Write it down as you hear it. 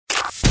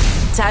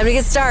Time to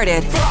get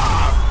started.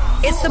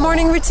 It's the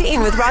morning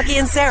routine with Rocki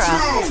and Sarah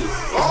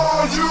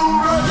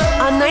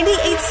on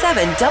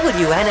 98.7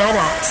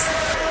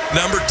 WNNS.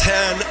 Number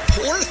 10,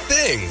 Poor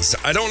Things.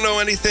 I don't know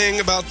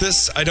anything about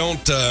this. I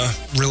don't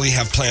really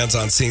have plans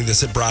on seeing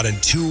this. It brought in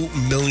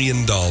 $2 million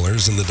in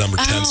the number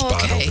 10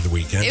 spot over the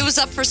weekend. It was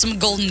up for some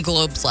Golden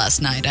Globes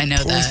last night. I know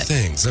Poor that.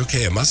 Things. Okay,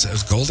 it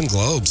was Golden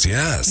Globes.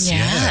 Yes.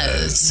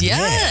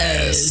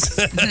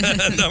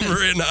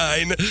 Number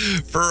 9,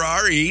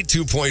 Ferrari,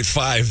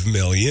 $2.5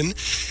 million.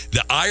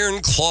 The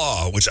Iron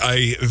Claw, which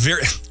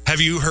have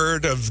you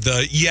heard of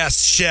the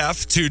Yes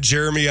Chef to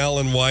Jeremy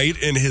Allen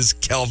White and his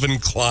Calvin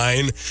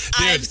Klein? Dude,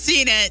 I've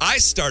seen it. I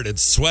started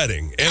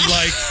sweating and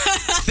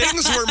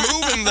things were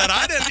moving that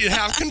I didn't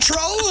have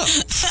control of.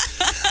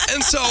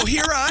 And so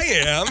here I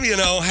am,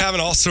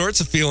 having all sorts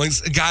of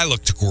feelings. The guy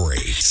looked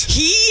great.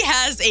 He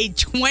has a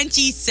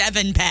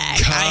 27 pack.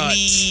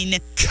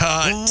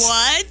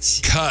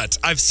 Cut.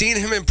 I've seen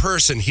him in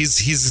person.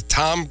 He's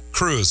Tom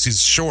Cruise.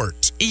 He's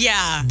short.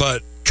 Yeah.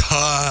 But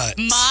cut.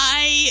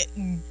 My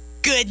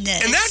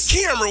goodness. And that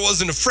camera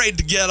wasn't afraid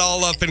to get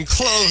all up and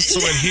close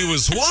when he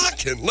was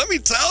walking. Let me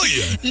tell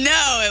you.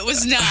 No, it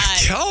was not.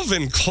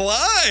 Calvin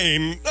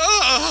Klein.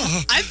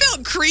 Oh. I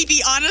felt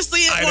creepy,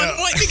 honestly, at one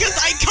point because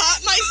I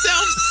caught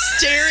myself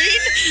staring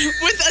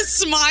with a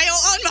smile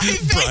on my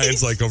face.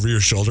 Brian's like over your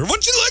shoulder.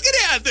 What you looking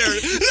at there?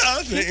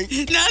 Nothing.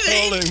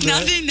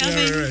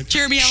 Yeah, right.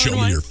 Jeremy Allen Show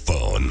White. me your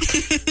phone.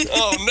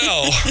 Oh,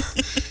 no.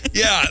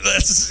 Yeah,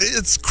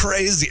 it's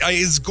crazy.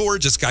 He's a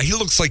gorgeous guy. He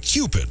looks like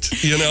Cupid,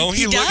 He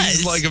does.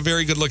 He's like a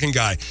very good-looking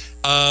guy.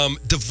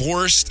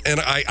 Divorced, and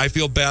I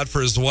feel bad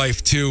for his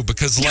wife, too,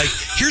 because,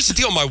 here's the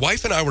deal. My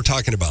wife and I were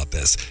talking about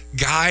this.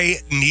 Guy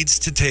needs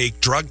to take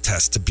drug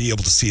tests to be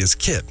able to see his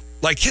kid.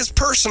 His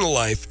personal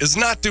life is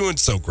not doing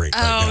so great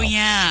right now. Oh,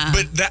 yeah.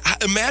 But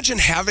imagine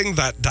having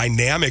that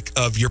dynamic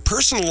of your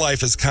personal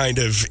life is kind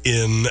of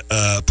in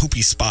a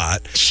poopy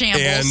spot.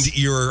 Shambles. And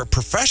your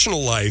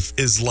professional life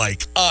is,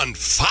 on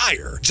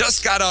fire.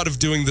 Just got out of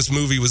doing this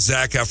movie with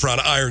Zac Efron,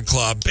 Iron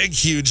Claw. Big,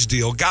 huge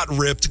deal. Got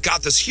ripped.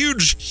 Got this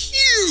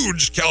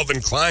huge Calvin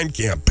Klein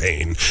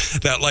campaign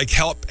that,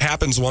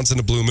 happens once in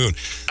a blue moon.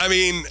 I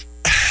mean,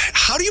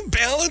 how do you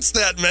balance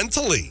that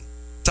mentally?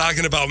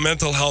 Talking about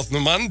mental health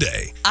on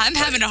Monday. I'm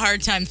having a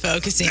hard time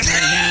focusing right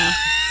now.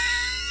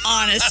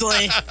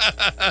 Honestly.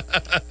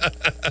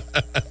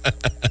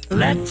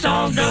 Let's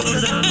all go to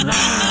the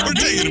line. We're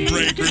taking a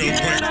break real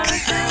quick.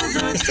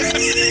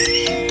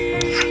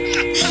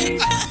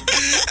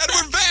 And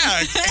we're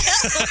back.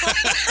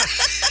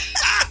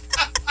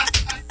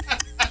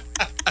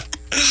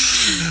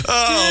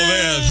 Oh,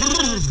 man.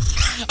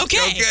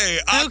 Okay,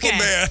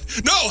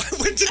 Aquaman. No, I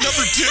went to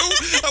number 2.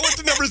 I went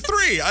to number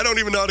 3. I don't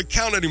even know how to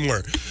count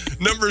anymore.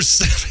 Number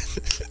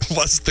 7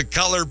 was The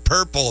Color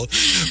Purple,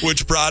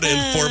 which brought in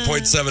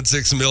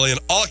 $4.76 million.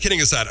 All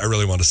kidding aside, I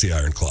really want to see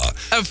Iron Claw.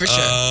 Oh, for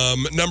sure.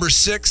 Number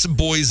 6,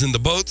 Boys in the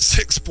Boat,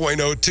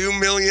 $6.02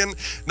 million.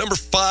 Number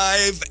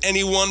 5,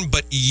 Anyone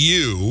But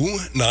You,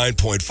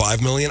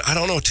 $9.5 million. I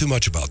don't know too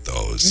much about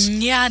those.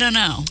 Yeah, I don't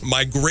know.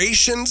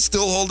 Migration,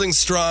 still holding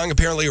strong.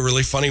 Apparently a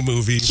really funny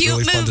movie. Cute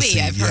really fun movie, to see.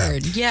 I've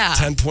heard. Yeah.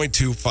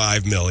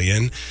 $10.25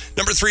 million.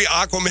 Number 3,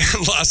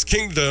 Aquaman Lost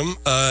Kingdom,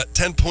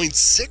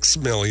 $10.6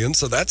 million.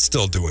 So that's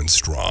still doing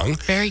strong.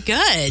 Very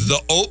good. The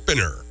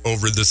opener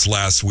over this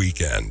last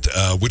weekend,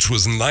 which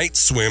was Night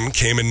Swim,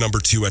 came in number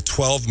 2 at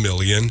 $12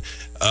 million.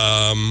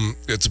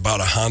 It's about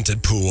a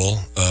haunted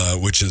pool,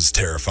 which is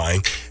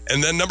terrifying.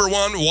 And then number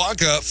 1,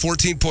 Wonka,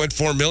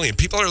 $14.4 million.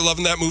 People are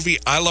loving that movie.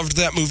 I loved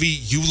that movie.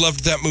 You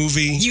loved that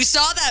movie. You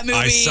saw that movie.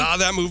 I saw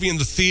that movie in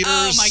the theaters.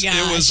 Oh, my gosh.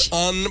 It was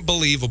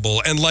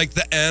unbelievable. And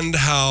the end,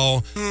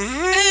 how...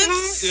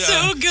 It's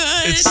so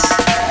good.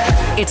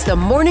 It's the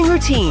morning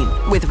routine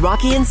with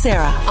Rocki and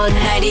Sarah on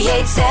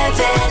 98.7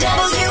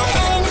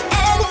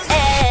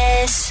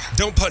 WNNS.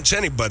 Don't punch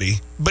anybody,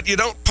 but you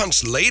don't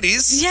punch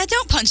ladies. Yeah,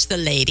 don't punch the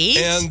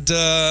ladies. And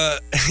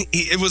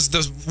it was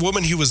the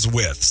woman he was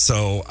with,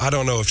 so I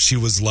don't know if she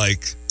was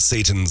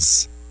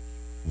Satan's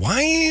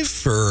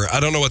wife, or I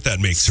don't know what that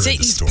makes her in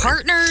the story. Satan's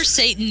partner,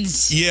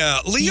 Satan's...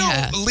 Yeah,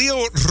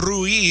 Leo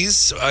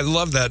Ruiz, I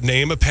love that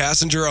name, a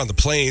passenger on the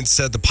plane,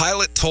 said the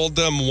pilot told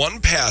them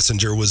one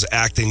passenger was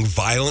acting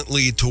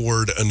violently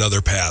toward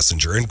another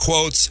passenger. In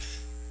quotes,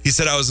 he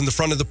said, I was in the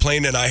front of the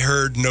plane and I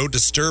heard no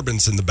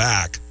disturbance in the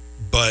back,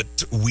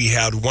 but we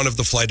had one of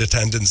the flight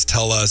attendants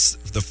tell us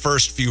the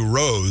first few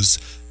rows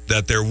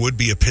that there would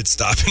be a pit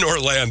stop in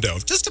Orlando.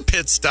 Just a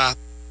pit stop.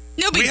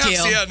 No big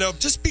deal.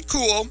 Just be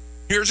cool.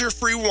 Here's your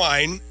free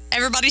wine.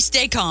 Everybody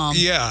stay calm.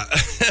 Yeah.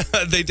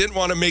 They didn't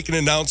want to make an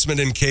announcement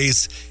in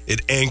case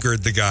it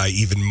angered the guy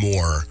even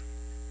more.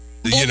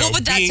 Well, what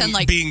would that sound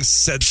like? Being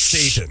said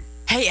Satan.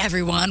 Hey,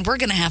 everyone, we're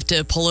going to have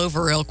to pull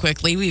over real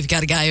quickly. We've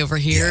got a guy over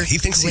here. Yeah, he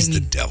thinks he's the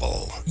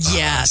devil.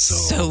 Yeah,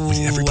 so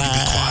everybody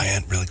be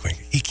quiet really quick.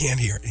 He can't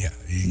hear. Yeah,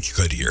 he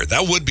could hear.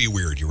 That would be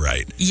weird. You're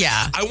right.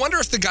 Yeah. I wonder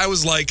if the guy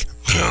was like,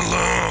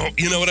 hello.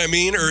 You know what I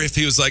mean? Or if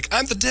he was like,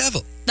 I'm the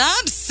devil.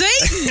 I'm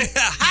Satan.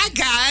 Hi,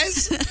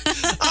 guys.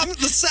 I'm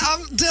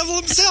devil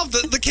himself,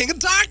 the king of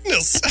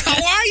darkness. How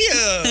are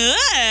you?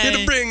 Hey. Here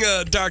to bring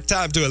a dark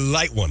time to a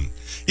light one.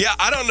 Yeah,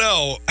 I don't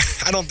know.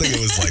 I don't think it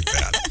was like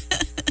that.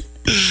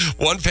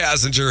 One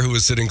passenger who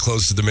was sitting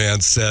close to the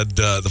man said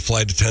the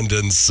flight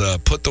attendants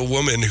put the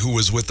woman who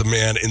was with the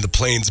man in the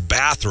plane's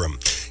bathroom.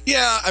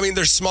 Yeah, I mean,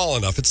 they're small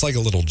enough. It's like a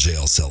little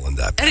jail cell in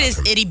that bathroom. It is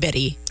itty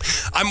bitty.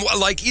 I'm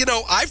like,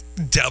 I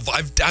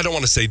don't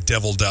want to say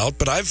deviled out,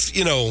 but I've,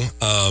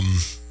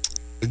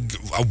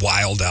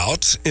 wild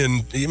out,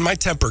 and my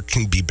temper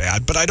can be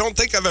bad, but I don't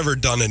think I've ever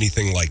done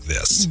anything like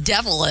this.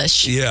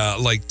 Devilish. Yeah,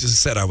 like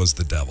just said I was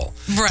the devil.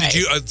 Right. Did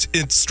you?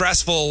 It's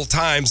stressful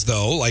times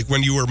though. Like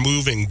when you were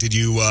moving, did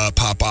you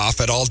pop off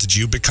at all? Did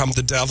you become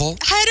the devil?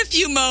 I had a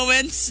few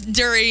moments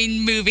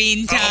during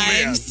moving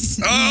times.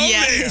 Oh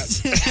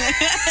yes. man.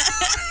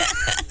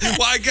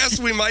 Well, I guess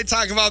we might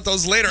talk about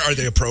those later. Are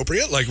they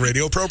appropriate? Like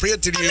radio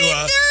appropriate? Did you?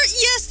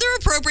 They're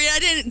appropriate. I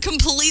didn't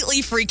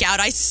completely freak out.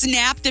 I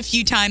snapped a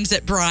few times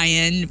at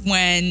Brian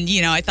when,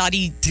 I thought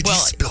he... Did you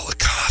spill a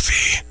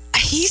coffee?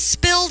 He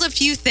spilled a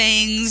few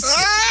things.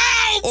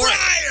 Oh,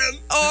 Brian!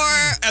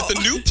 Or... At the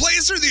new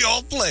place or the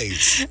old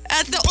place?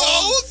 At the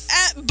both?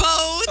 At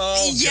both,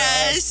 oh,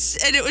 yes.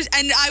 And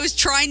I was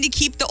trying to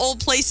keep the old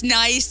place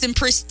nice and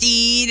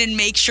pristine and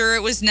make sure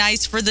it was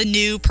nice for the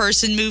new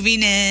person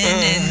moving in.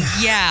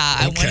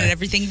 I wanted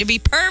everything to be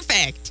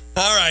perfect.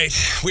 All right,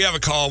 we have a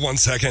call. 1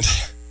 second.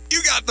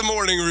 You got the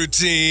morning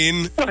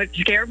routine. Oh, it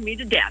scared me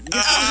to death.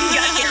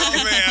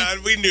 Oh,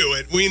 man, we knew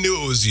it. We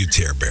knew it was you,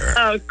 Tear Bear.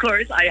 Of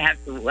course, I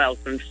have to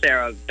welcome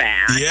Sarah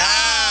back. Yeah.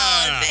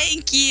 Oh,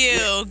 thank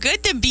you.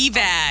 Good to be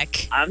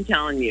back. I'm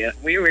telling you,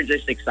 we were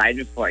just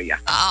excited for you.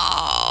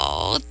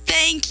 Oh,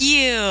 thank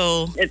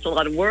you. It's a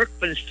lot of work,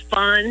 but it's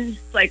fun.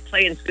 It's like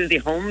playing Susie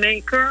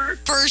Homemaker.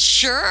 For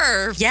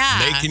sure.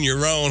 Yeah. Making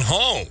your own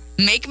home.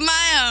 Make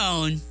my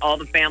own. All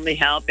the family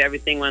help.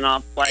 Everything went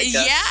off like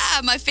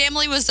my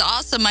family was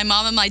awesome. My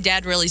mom and my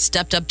dad really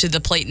stepped up to the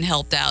plate and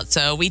helped out.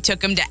 So we took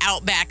them to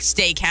Outback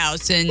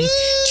Steakhouse and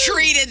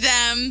treated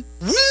them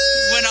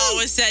when all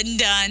was said and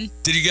done.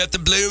 Did you get the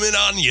bloomin'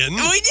 onion?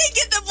 We did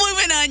get the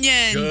bloomin'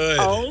 onion. Good.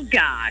 Oh,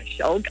 gosh.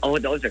 Oh,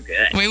 those are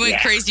good. We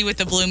went crazy with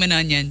the bloomin'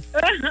 onion.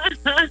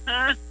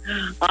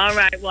 All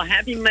right. Well,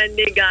 happy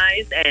Monday,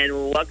 guys,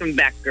 and welcome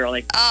back,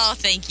 girlie. Oh,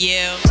 thank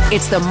you.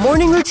 It's the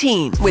morning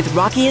routine with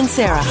Rocki and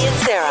Sarah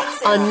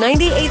on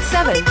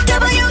 98.7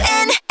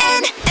 WNNS.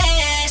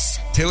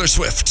 Taylor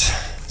Swift,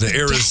 the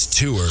Eras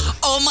Tour.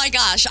 Oh my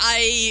gosh,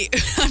 I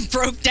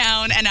broke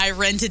down and I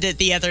rented it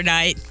the other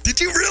night.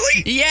 Did you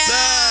really? Yes.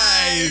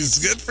 Nice.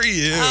 Good for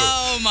you.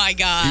 Oh my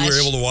gosh. You were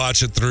able to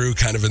watch it through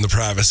kind of in the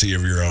privacy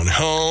of your own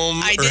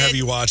home? I or did. Have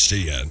you watched it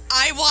yet?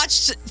 I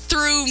watched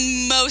through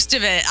most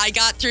of it. I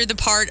got through the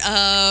part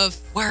of,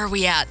 where are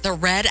we at? The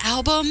Red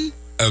album?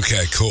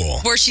 Okay, cool.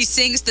 Where she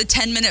sings the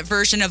 10-minute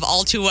version of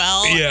All Too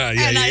Well.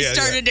 And I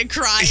started to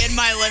cry in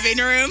my living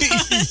room.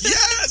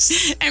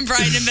 Yes. And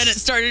Brian and Bennett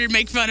started to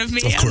make fun of me.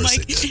 Of course I'm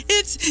like, they did.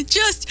 it's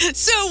just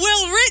so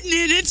well written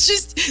and it's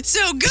just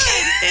so good.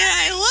 And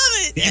I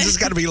love it. You just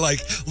got to be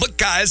like, look,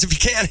 guys, if you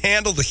can't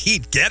handle the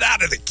heat, get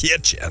out of the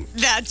kitchen.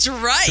 That's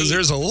right. Because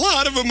there's a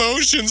lot of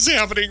emotions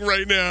happening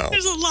right now.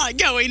 There's a lot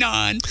going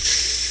on.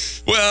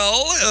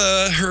 Well,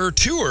 her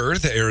tour,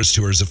 the Eras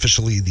Tour, is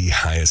officially the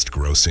highest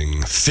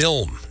grossing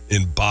film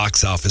in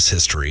box office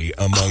history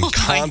among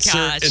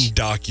concert and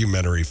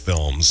documentary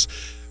films,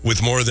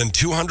 with more than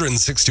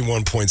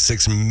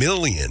 261.6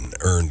 million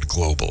earned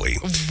globally.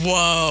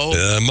 Whoa.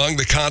 Among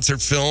the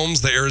concert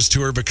films, the Eras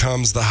Tour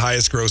becomes the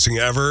highest grossing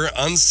ever,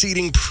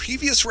 unseating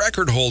previous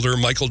record holder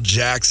Michael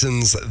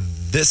Jackson's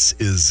This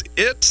Is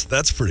It.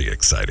 That's pretty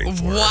exciting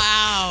for her.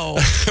 Wow.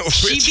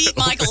 She beat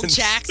Michael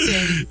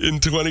Jackson.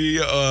 In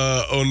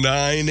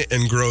 2009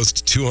 and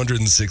grossed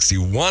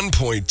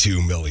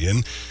 261.2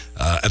 million.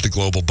 At the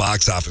global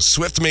box office.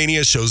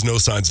 Swiftmania shows no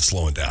signs of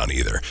slowing down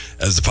either,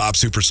 as the pop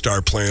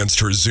superstar plans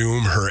to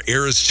resume her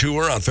Eras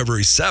Tour on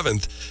February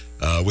 7th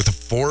with a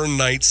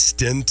 4-night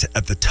stint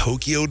at the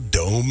Tokyo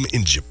Dome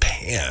in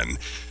Japan.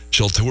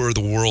 She'll tour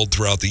the world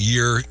throughout the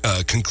year,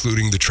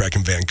 concluding the trek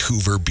in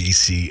Vancouver,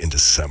 BC in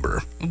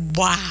December.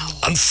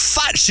 Wow. On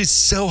fire. She's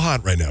so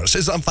hot right now.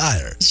 She's on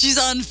fire. She's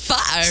on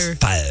fire.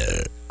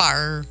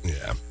 Fire.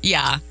 Yeah.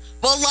 Yeah.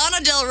 Well,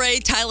 Lana Del Rey,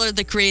 Tyler,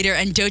 the Creator,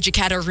 and Doja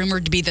Cat are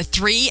rumored to be the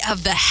 3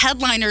 of the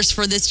headliners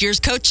for this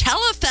year's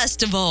Coachella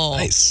Festival.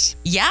 Nice.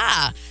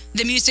 Yeah.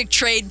 The music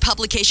trade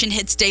publication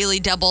Hits Daily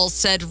Double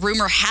said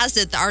rumor has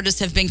it the artists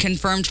have been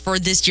confirmed for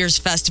this year's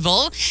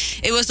festival.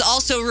 It was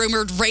also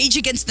rumored Rage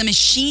Against the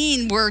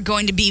Machine were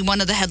going to be one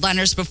of the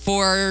headliners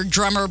before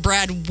drummer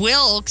Brad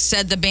Wilk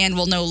said the band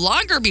will no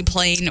longer be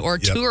playing or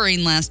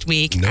touring last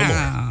week.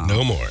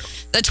 No more.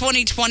 The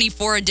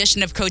 2024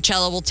 edition of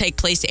Coachella will take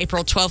place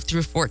April 12th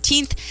through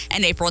 14th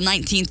and April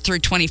 19th through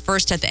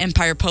 21st at the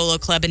Empire Polo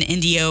Club in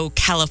Indio,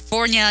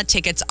 California.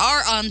 Tickets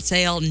are on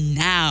sale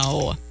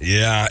now.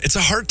 Yeah, it's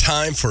a hard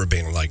time for a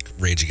band like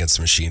Rage Against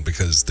the Machine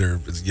because they're,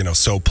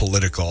 so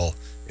political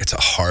It's a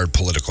hard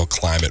political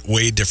climate,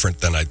 way different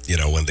than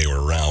when they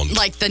were around.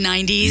 Like the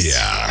 90s?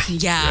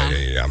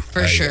 Yeah.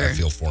 For sure. I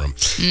feel for him.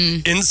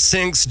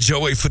 NSYNC's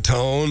Joey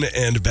Fatone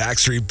and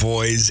Backstreet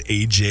Boys'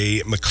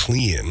 AJ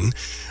McLean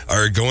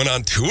are going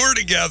on tour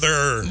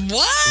together.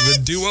 What?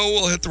 The duo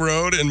will hit the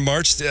road in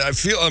March.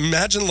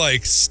 Imagine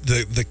like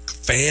the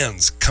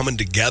fans coming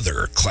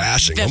together,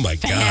 clashing. The oh my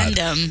fandom.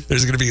 God.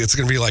 It's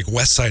gonna be like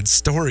West Side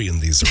Story in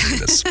these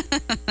arenas.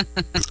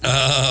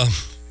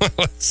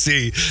 Let's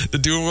see. The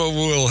duo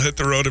will hit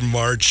the road in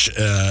March,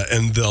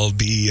 and they'll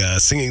be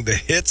singing the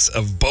hits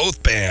of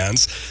both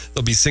bands.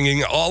 They'll be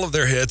singing all of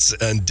their hits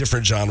and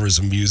different genres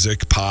of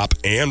music, pop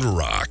and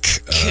rock.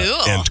 Cool.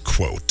 End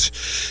quote.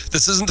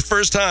 This isn't the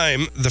first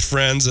time the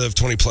friends of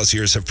 20 plus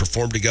years have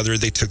performed together.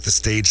 They took the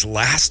stage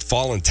last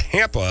fall in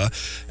Tampa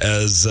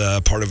as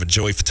part of a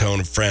Joey Fatone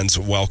and Friends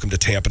Welcome to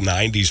Tampa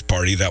 90s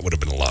party. That would have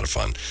been a lot of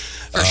fun.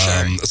 For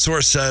sure. A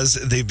source says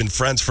they've been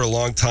friends for a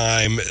long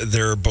time.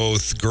 They're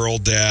both girl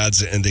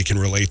dads, and they can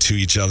relate to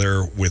each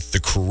other with the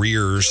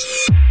careers.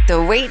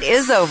 The wait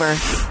is over.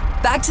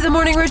 Back to the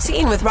morning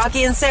routine with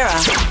Rocki and Sarah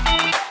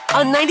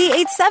on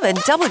 98.7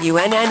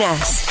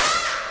 WNNS.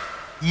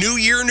 New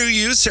year, new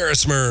you, Sarah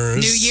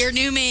Smurs. New year,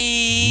 new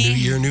me. New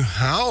year, new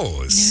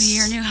house. New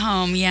year, new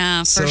home.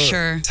 Yeah, for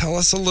sure. Tell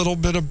us a little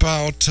bit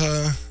about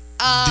the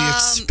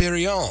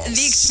experience.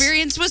 The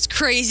experience was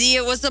crazy.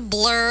 It was a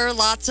blur.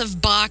 Lots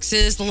of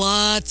boxes.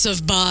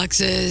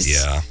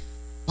 Yeah.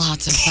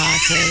 Lots of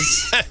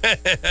boxes.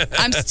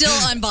 I'm still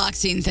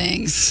unboxing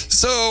things.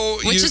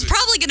 Which is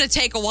probably going to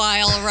take a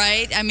while,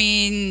 right? I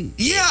mean...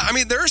 Yeah,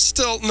 there's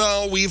still...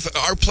 No,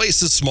 our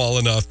place is small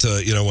enough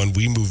to, when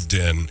we moved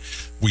in,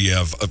 we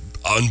have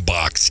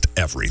unboxed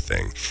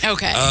everything.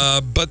 Okay.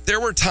 But there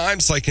were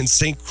times, like in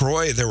St.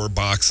 Croix, there were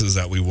boxes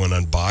that we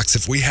wouldn't unbox.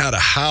 If we had a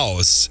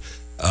house...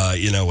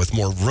 with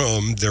more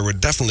room, there would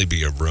definitely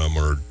be a room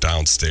or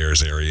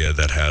downstairs area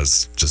that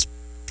has just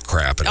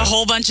crap in it. A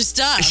whole bunch of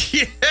stuff.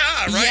 Yeah,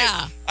 right.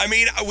 Yeah.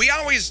 We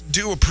always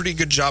do a pretty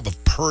good job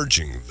of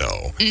purging,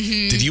 though.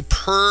 Mm-hmm. Did you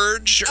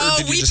purge, or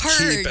did you just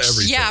keep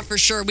everything? Yeah, for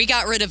sure. We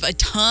got rid of a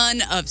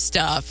ton of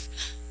stuff.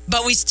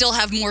 But we still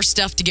have more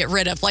stuff to get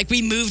rid of. Like,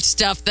 we moved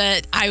stuff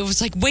that I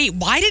was like, wait,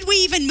 why did we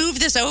even move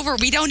this over?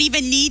 We don't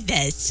even need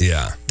this.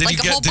 Yeah. Did you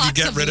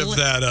get rid of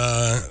that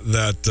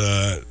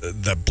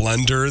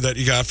blender that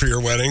you got for your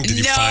wedding? Did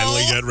you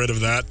finally get rid of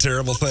that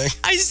terrible thing?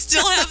 I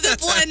still have the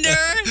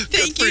blender.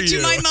 Thank you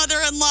to my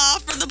mother-in-law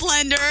for the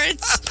blender.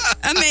 It's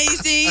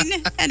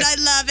amazing, and I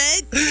love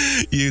it.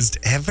 Used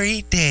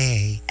every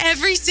day.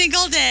 Every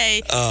single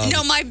day.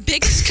 No, my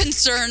biggest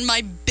concern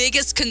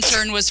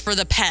was for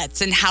the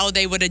pets and how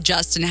they would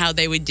adjust and how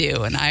they would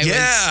do. And I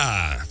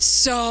was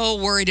so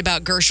worried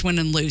about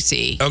Gershwin and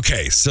Lucy.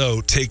 Okay,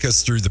 so take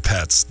us through the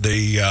pets.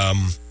 They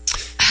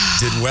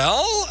did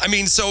well. I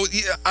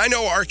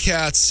know our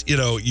cats,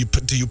 do you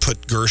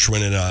put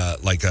Gershwin in a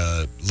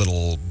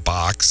little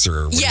box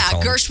or what do you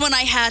call him? Gershwin,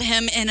 I had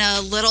him in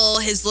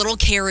his little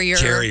carrier.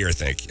 Carrier,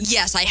 thank you.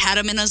 Yes, I had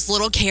him in his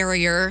little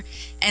carrier,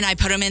 and I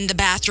put him in the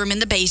bathroom in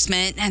the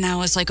basement, and I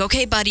was like,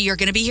 okay, buddy, you're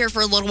going to be here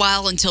for a little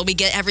while until we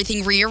get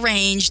everything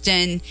rearranged.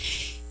 And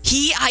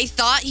I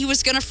thought he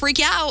was going to freak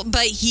out,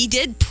 but he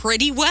did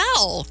pretty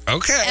well.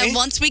 Okay. And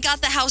once we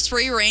got the house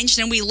rearranged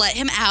and we let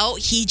him out,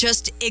 he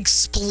just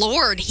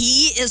explored.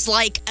 He is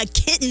like a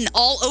kitten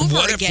all over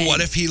again. What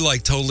if he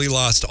totally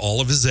lost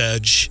all of his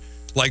edge?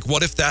 Like,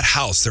 what if that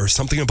house, there was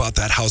something about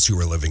that house you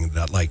were living in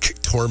that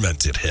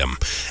tormented him.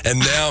 And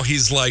now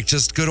he's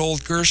just good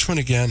old Gershwin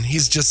again.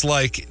 He's just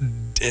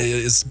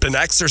it's been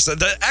exorcised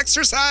the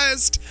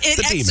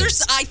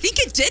demons. I think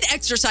it did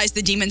exorcise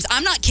the demons.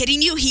 I'm not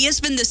kidding you. He has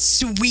been the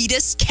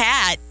sweetest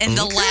cat in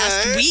the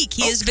last week.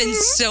 He has been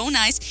so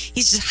nice.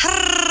 He's just...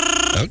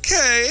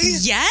 Okay.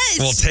 Yes.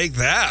 We'll take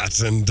that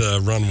and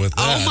run with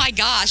that. Oh, my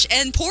gosh.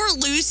 And poor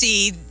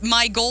Lucy,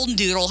 my golden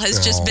doodle, has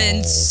just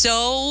been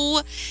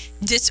so...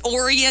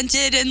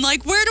 disoriented and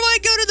where do I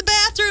go to the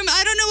bathroom?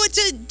 I don't know what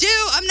to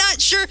do. I'm not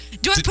sure.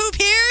 Do I poop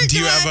here? Do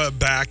you have a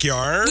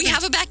backyard? We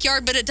have a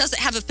backyard, but it doesn't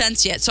have a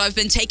fence yet. So I've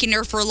been taking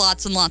her for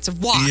lots and lots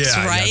of walks,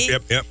 right?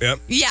 Yep.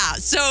 Yeah.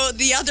 So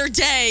the other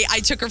day I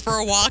took her for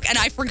a walk and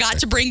I forgot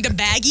to bring the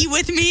baggie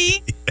with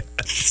me.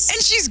 Yes.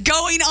 And she's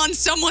going on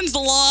someone's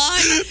lawn.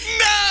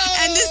 No!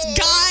 And this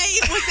guy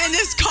was in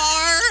his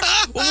car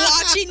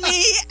watching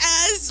me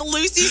as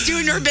Lucy's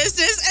doing her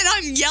business. And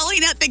I'm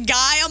yelling at the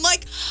guy. I'm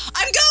like,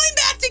 I'm going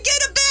back to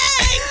get a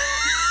bag.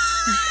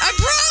 I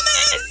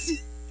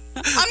promise.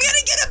 I'm going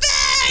to get a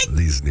bag.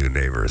 These new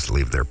neighbors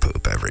leave their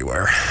poop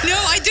everywhere.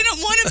 No, I didn't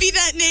want to be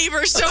that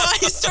neighbor. So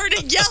I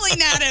started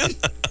yelling at him.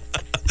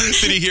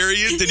 Did he hear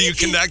you? Did you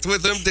connect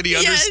with him? Did he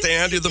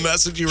understand the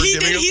message you were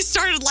giving him? He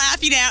started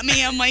laughing at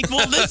me. I'm like,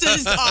 well, this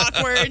is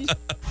awkward.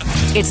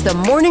 It's the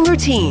morning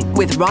routine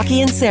with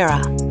Rocki and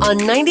Sarah on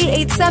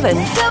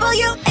 98.7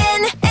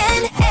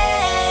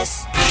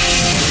 WNNS.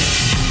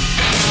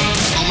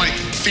 All my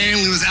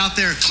family was out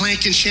there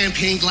clanking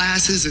champagne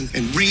glasses and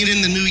ringing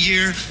in the new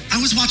year.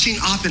 I was watching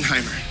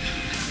Oppenheimer.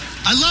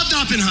 I loved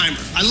Oppenheimer.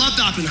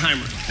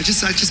 I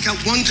just got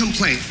one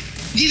complaint.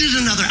 Needed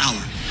another hour.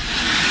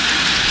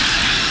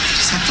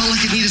 So I felt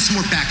like it needed some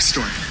more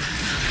backstory.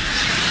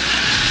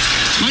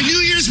 My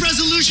New Year's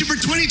resolution for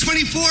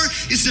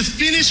 2024 is to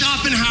finish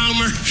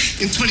Oppenheimer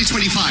in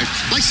 2025.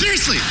 Like,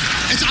 seriously,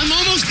 I'm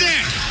almost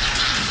there.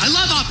 I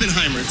love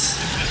Oppenheimer,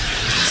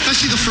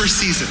 especially the first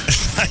season.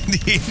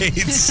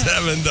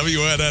 98.7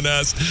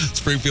 WNNS,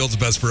 Springfield's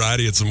best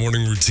variety. It's a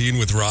morning routine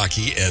with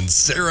Rocki and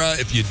Sarah.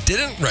 If you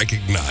didn't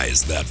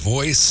recognize that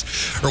voice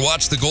or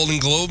watch the Golden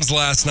Globes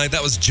last night,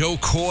 that was Joe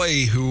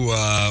Coy, who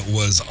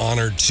was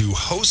honored to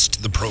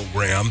host the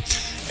program.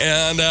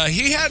 And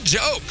he had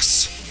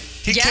jokes.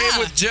 He came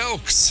with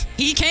jokes.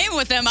 He came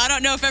with them. I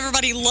don't know if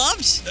everybody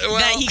loved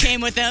that he came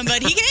with them,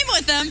 but he came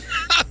with them.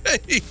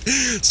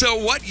 So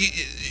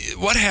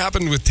what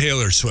happened with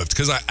Taylor Swift?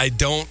 Because I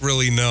don't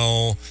really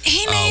know.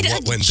 He made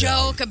what a went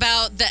joke down.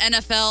 about the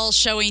NFL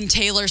showing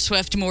Taylor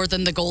Swift more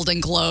than the Golden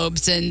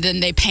Globes, and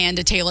then they panned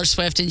to Taylor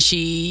Swift, and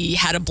she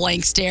had a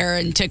blank stare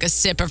and took a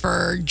sip of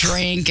her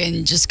drink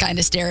and just kind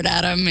of stared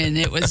at him, and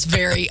it was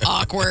very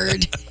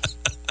awkward.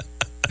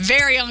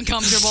 Very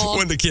uncomfortable.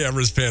 When the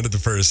cameras pan to the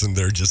person,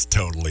 they're just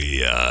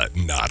totally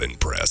not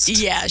impressed.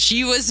 Yeah,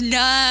 she was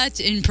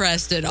not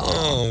impressed at all.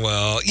 Oh,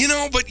 well,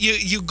 but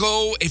you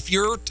go, if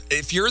you're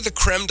the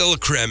creme de la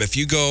creme, if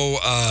you go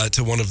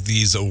to one of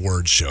these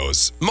award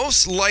shows,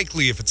 most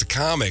likely if it's a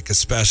comic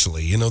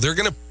especially, they're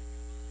going to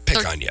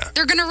pick on you.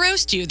 They're going to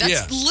roast you.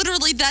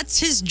 That's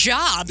his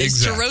job,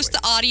 is to roast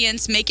the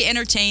audience, make it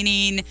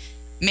entertaining,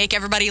 make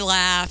everybody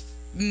laugh.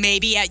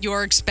 Maybe at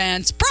your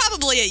expense,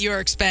 probably at your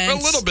expense. A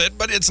little bit,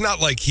 but it's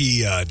not like he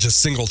just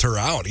singled her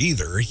out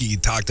either. He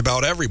talked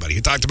about everybody.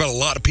 He talked about a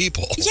lot of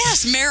people.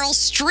 Yes, Meryl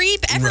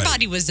Streep.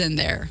 Everybody was in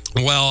there.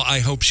 Well, I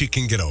hope she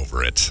can get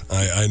over it.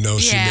 I know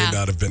she may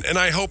not have been. And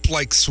I hope,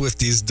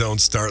 Swifties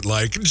don't start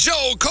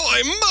Joe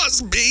Coy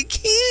must be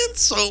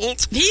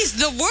canceled. He's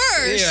the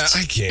worst. Yeah,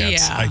 I can't.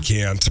 Yeah. I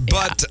can't.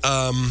 But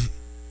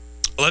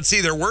let's see.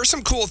 There were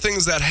some cool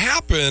things that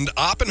happened.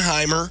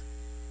 Oppenheimer,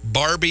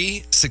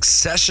 Barbie,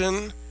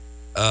 Succession,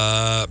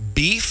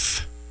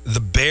 Beef, The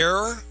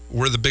Bear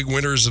were the big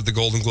winners of the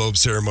Golden Globe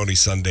ceremony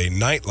Sunday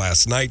night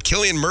last night.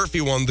 Cillian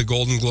Murphy won the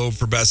Golden Globe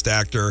for Best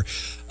Actor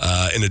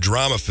in a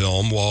drama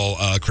film, while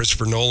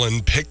Christopher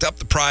Nolan picked up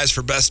the prize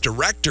for Best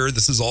Director.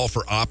 This is all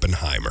for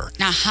Oppenheimer.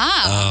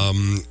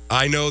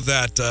 I know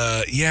that,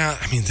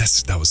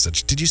 that was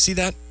such... Did you see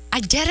that? I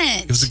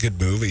didn't. It was a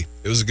good movie.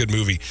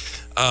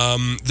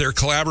 Their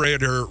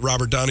collaborator,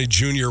 Robert Downey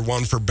Jr.,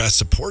 won for Best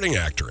Supporting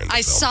Actor in the film.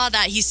 I saw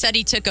that. He said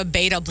he took a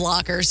beta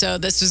blocker, so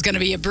this was going to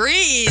be a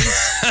breeze.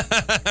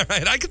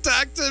 Right. I could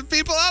talk to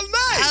people all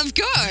night. Of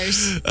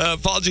course.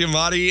 Paul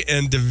Giamatti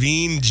and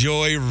Davine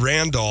Joy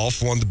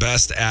Randolph won the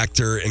Best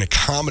Actor in a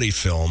Comedy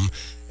Film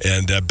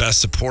and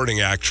Best Supporting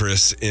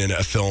Actress in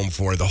a Film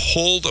for The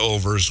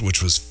Holdovers,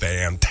 which was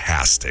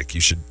fantastic.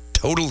 You should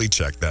totally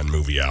check that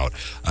movie out.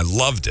 I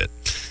loved it.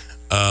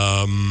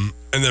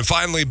 And then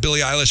finally, Billie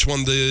Eilish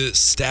won the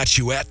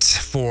statuette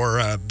for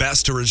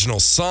Best Original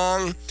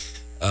Song.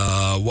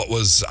 What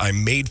was I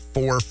Made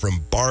For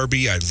from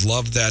Barbie? I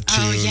love that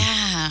tune. Oh,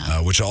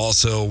 yeah. Which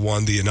also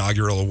won the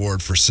inaugural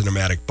award for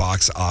Cinematic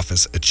Box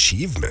Office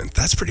Achievement.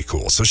 That's pretty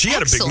cool. So she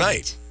had a big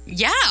night.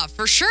 Yeah,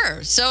 for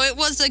sure. So it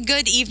was a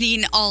good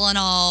evening all in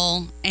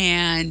all.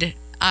 And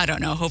I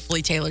don't know,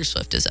 hopefully Taylor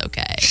Swift is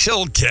okay.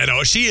 She'll get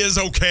she is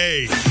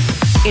okay.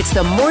 It's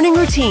the morning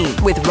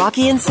routine with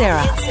Rocki and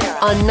Sarah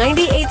on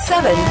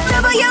 98.7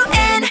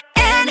 WNNS.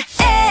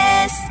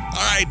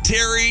 All right,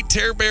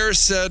 Terry Bear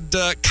said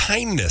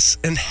kindness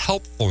and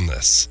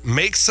helpfulness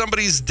makes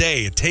somebody's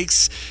day. It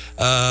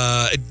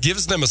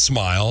gives them a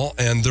smile,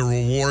 and the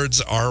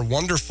rewards are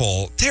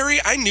wonderful. Terry,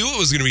 I knew it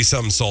was going to be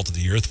something salt of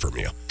the earth from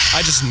you.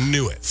 I just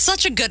knew it.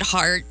 Such a good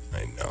heart.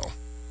 I know.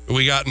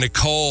 We got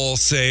Nicole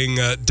saying,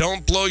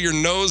 don't blow your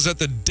nose at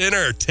the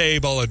dinner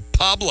table in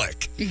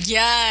public.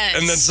 Yes.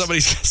 And then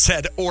somebody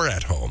said, or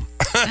at home.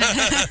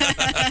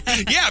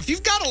 Yeah, if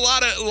you've got a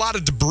lot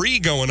of debris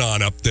going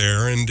on up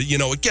there and,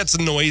 it gets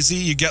noisy,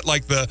 you get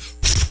the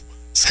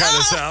kind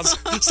of sounds.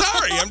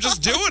 Sorry, I'm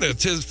just doing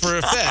it for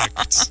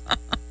effect.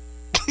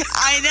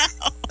 I know.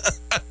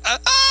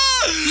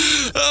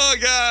 Oh,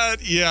 God.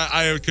 Yeah,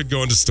 I could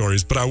go into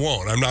stories, but I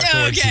won't. I'm not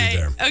going to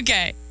there.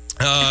 Okay.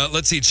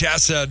 Let's see. Chad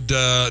said,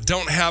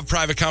 don't have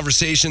private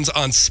conversations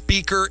on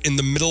speaker in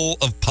the middle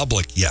of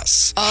public.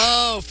 Yes.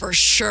 Oh, for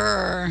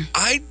sure.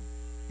 I'd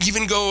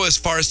even go as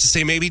far as to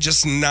say maybe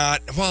just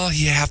not. Well,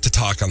 you have to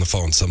talk on the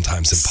phone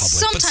sometimes in public.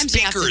 Sometimes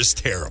but speaker is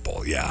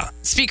terrible. Yeah.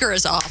 Speaker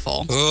is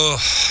awful. Ugh.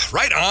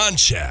 Right on,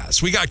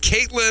 Chaz. We got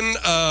Caitlin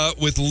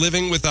with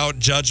Living Without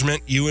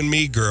Judgment. You and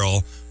me,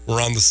 girl.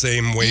 We're on the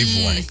same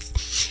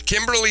wavelength.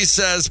 Kimberly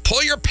says,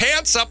 pull your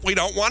pants up. We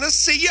don't want to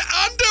see your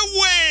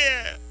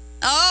underwear.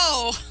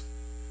 Oh,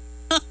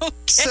 okay.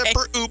 Except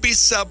for Ubi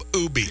sub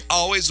Ubi.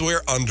 Always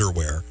wear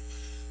underwear.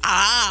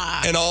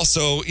 And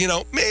also,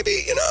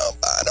 maybe,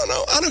 I don't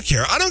know. I don't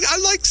care. I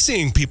like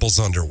seeing people's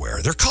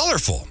underwear. They're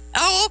colorful.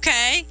 Oh,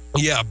 okay.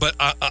 Yeah, but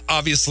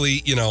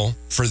obviously,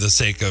 for the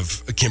sake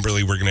of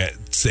Kimberly, we're going to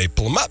say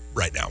pull them up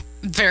right now.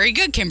 Very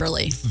good,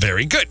 Kimberly.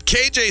 Very good.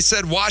 KJ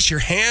said wash your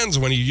hands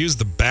when you use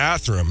the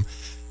bathroom.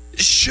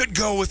 should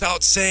go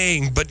without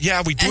saying, but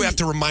yeah, we do have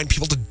to remind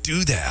people to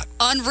do that.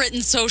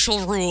 Unwritten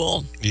social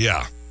rule.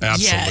 Yeah,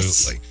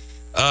 absolutely.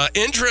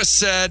 Indra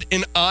said,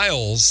 in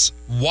aisles,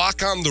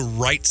 walk on the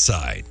right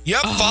side.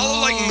 Yep,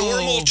 follow like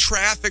normal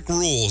traffic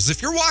rules.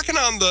 If you're walking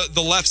on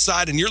the left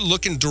side and you're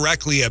looking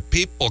directly at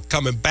people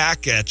coming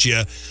back at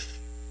you,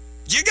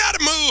 you got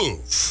to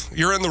move.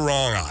 You're in the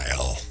wrong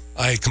aisle.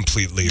 I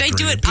completely agree. They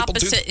do it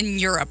opposite in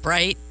Europe,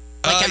 right?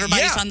 Like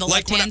everybody's on the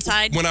left-hand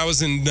side? When I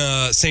was in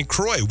St.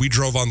 Croix, we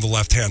drove on the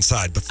left-hand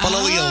side. But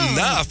funnily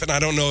enough, and I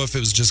don't know if it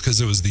was just because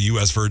it was the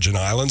U.S. Virgin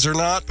Islands or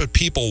not, but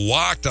people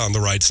walked on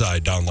the right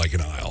side down like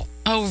an aisle.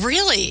 Oh,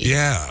 really?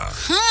 Yeah.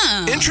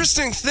 Huh.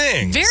 Interesting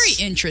thing. Very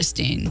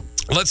interesting.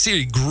 Let's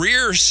see.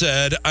 Greer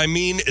said, I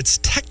mean, it's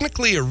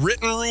technically a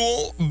written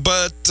rule,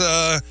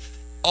 but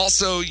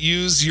also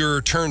use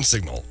your turn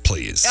signal,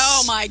 please.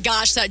 Oh, my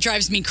gosh. That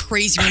drives me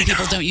crazy when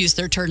people don't use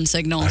their turn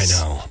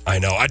signals. I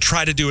know. I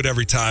try to do it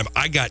every time.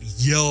 I got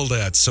yelled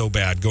at so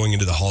bad going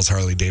into the Halls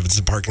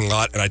Harley-Davidson parking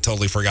lot, and I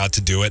totally forgot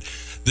to do it.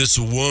 This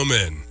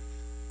woman,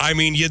 I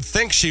mean, you'd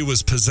think she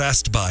was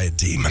possessed by a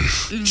demon.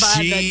 By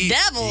the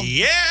devil.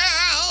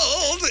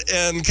 Yelled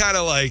and kind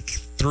of like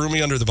threw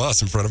me under the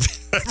bus in front of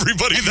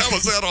everybody that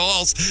was at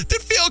Halls.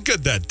 Did feel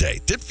good that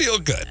day. Did feel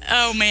good.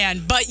 Oh,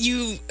 man. But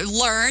you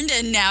learned,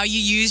 and now you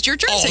used your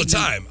turn signal. All the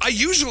time. I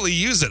usually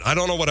use it. I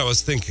don't know what I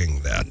was thinking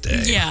that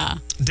day. Yeah.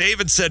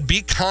 David said,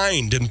 be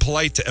kind and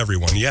polite to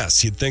everyone.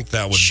 Yes, you'd think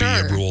that would be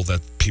a rule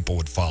that people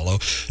would follow.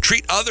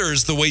 Treat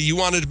others the way you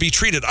wanted to be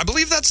treated. I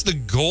believe that's the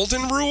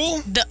golden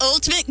rule. The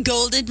ultimate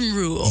golden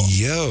rule.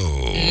 Yo.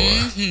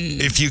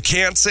 Mm-hmm. If you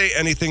can't say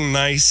anything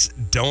nice,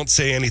 don't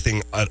say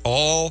anything at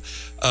all.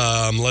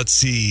 Let's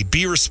see.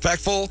 Be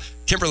respectful.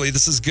 Kimberly,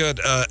 this is good.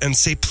 And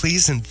say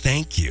please and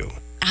thank you.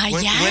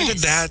 Yes. When did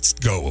that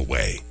go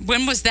away?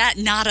 When was that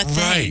not a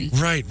thing?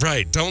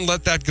 Right. Don't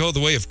let that go the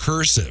way of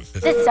cursive.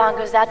 This song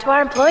goes out to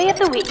our employee of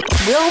the week.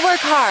 We'll work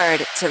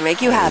hard to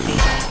make you happy.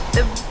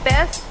 The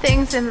best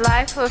things in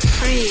life are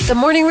free. The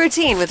Morning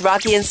Routine with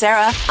Rocki and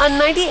Sarah on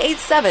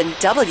 98.7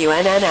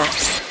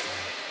 WNNX.